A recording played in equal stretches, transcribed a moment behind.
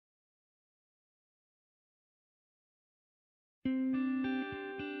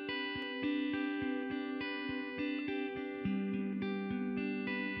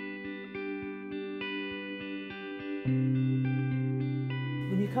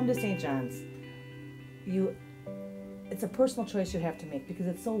come to St. John's, it's a personal choice you have to make because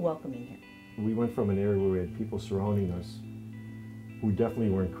it's so welcoming here. We went from an area where we had people surrounding us who definitely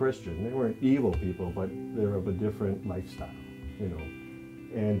weren't Christian. They weren't evil people, but they're of a different lifestyle, you know.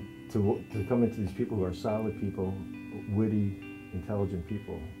 And to come into these people who are solid people, witty, intelligent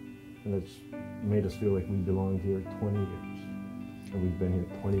people, and it's made us feel like we belonged here 20 years. And we've been here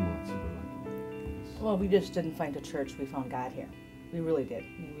 20 months. And we're like, well, we just didn't find a church, we found God here. We really did.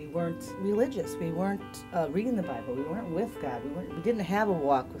 I mean, we weren't religious. We weren't reading the Bible. We weren't with God. We didn't have a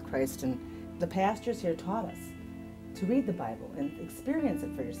walk with Christ. And the pastors here taught us to read the Bible and experience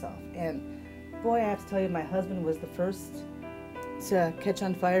it for yourself. And boy, I have to tell you, my husband was the first to catch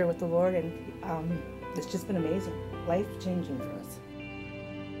on fire with the Lord, and it's just been amazing, life-changing for us.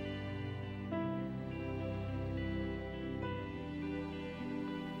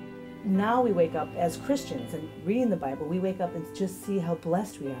 Now we wake up as Christians and reading the Bible, we wake up and just see how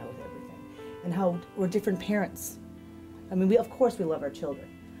blessed we are with everything and how we're different parents. I mean, of course we love our children,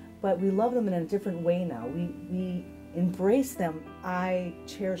 but we love them in a different way now. We embrace them. I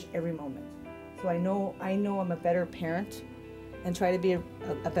cherish every moment. So I know I'm a better parent and try to be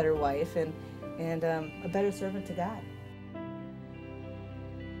a better wife and a better servant to God.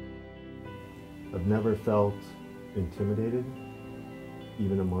 I've never felt intimidated,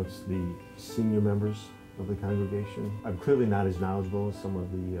 even amongst the senior members of the congregation. I'm clearly not as knowledgeable as some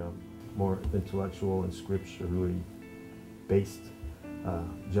of the more intellectual and scripturally based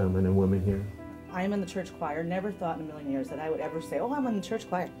gentlemen and women here. I am in the church choir. Never thought in a million years that I would ever say, oh, I'm in the church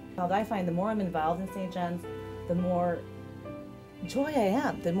choir. Now, I find the more I'm involved in St. John's, the more joy I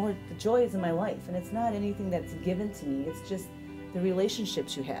am, the more the joy is in my life. And it's not anything that's given to me. It's just the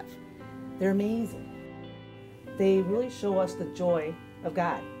relationships you have. They're amazing. They really show us the joy of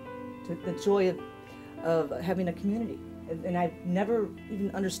God, the joy of having a community. And I've never even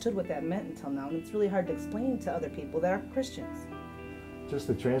understood what that meant until now. And it's really hard to explain to other people that are Christians. Just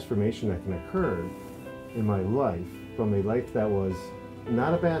the transformation that can occur in my life from a life that was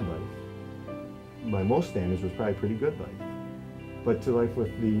not a bad life, by most standards was probably a pretty good life, but to life with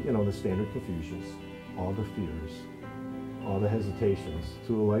the standard confusions, all the fears, all the hesitations,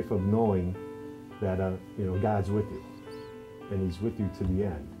 to a life of knowing that God's with you, and He's with you to the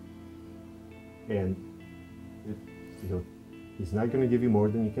end, and He's not going to give you more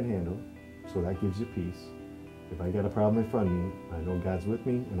than you can handle, so that gives you peace. If I got a problem in front of me, I know God's with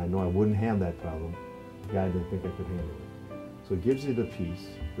me, and I know I wouldn't have that problem. God didn't think I could handle it. So it gives you the peace.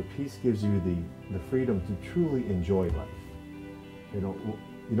 The peace gives you the freedom to truly enjoy life. You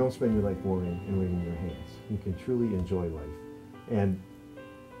don't spend your life worrying and wringing your hands. You can truly enjoy life. And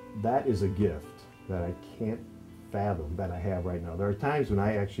that is a gift that I can't fathom that I have right now. There are times when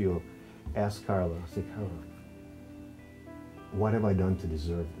I actually will ask Carla, I say, Carla, what have I done to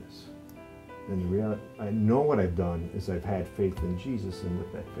deserve this? And the reality, I know what I've done is I've had faith in Jesus, and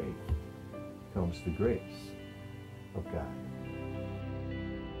with that faith comes the grace of God.